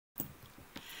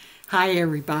Hi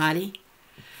everybody.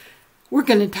 We're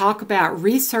going to talk about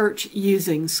research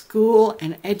using school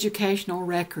and educational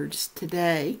records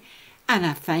today, and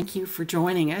I thank you for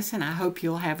joining us, and I hope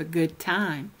you'll have a good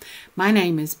time. My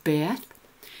name is Beth,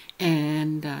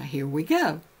 and here we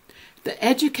go. The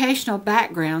educational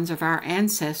backgrounds of our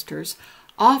ancestors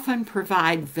often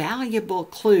provide valuable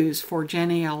clues for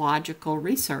genealogical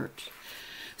research.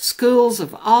 Schools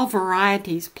of all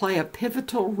varieties play a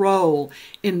pivotal role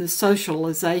in the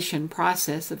socialization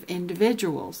process of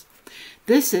individuals.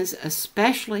 This is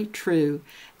especially true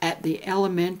at the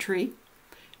elementary,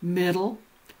 middle,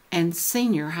 and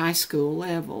senior high school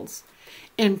levels.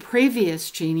 In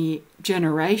previous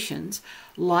generations,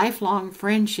 lifelong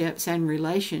friendships and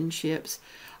relationships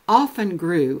often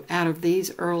grew out of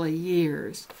these early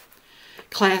years.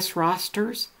 Class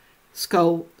rosters,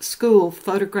 school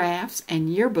photographs, and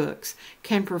yearbooks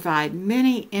can provide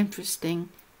many interesting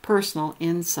personal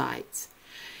insights.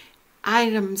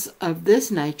 Items of this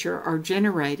nature are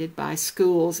generated by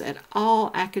schools at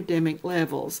all academic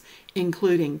levels,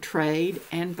 including trade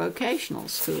and vocational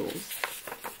schools.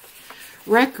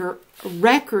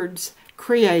 Records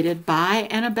created by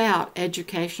and about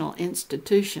educational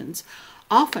institutions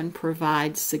often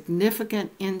provide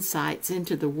significant insights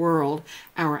into the world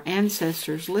our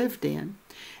ancestors lived in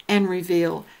and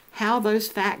reveal how those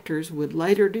factors would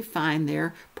later define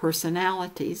their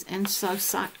personalities and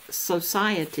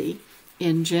society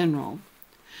in general.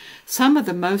 Some of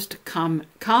the most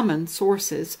common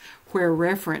sources where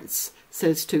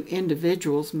references to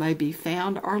individuals may be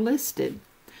found are listed.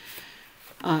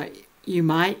 You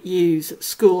might use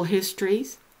school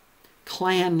histories,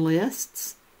 clan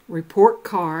lists, report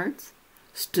cards,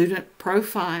 student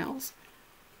profiles,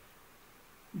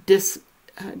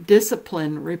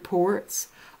 discipline reports,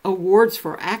 awards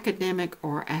for academic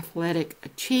or athletic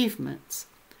achievements,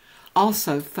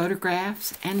 also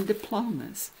photographs and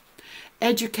diplomas.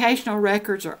 Educational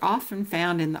records are often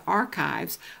found in the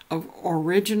archives of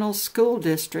original school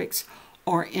districts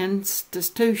or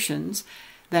institutions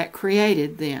that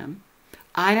created them.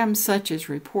 Items such as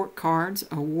report cards,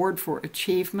 award for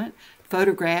achievement,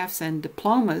 photographs, and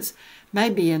diplomas may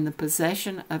be in the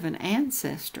possession of an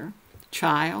ancestor,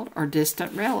 child, or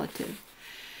distant relative.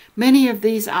 Many of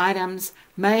these items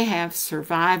may have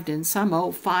survived in some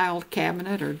old file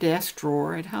cabinet or desk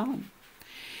drawer at home.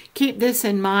 Keep this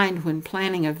in mind when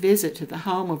planning a visit to the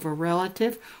home of a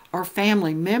relative or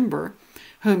family member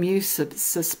whom you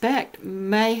suspect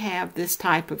may have this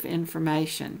type of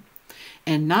information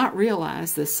and not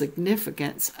realize the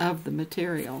significance of the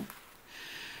material.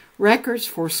 Records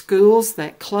for schools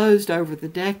that closed over the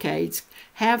decades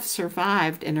have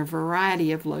survived in a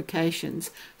variety of locations,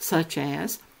 such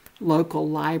as local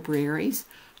libraries,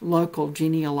 local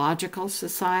genealogical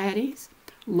societies,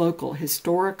 local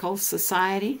historical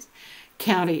societies,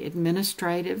 county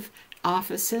administrative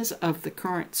offices of the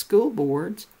current school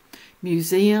boards,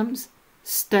 museums,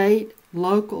 state,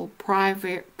 local,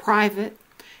 private,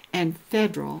 and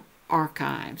federal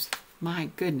archives. My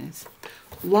goodness,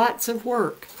 lots of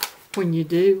work when you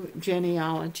do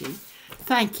genealogy.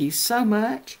 Thank you so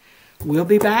much. We'll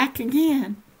be back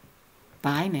again.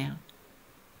 Bye now.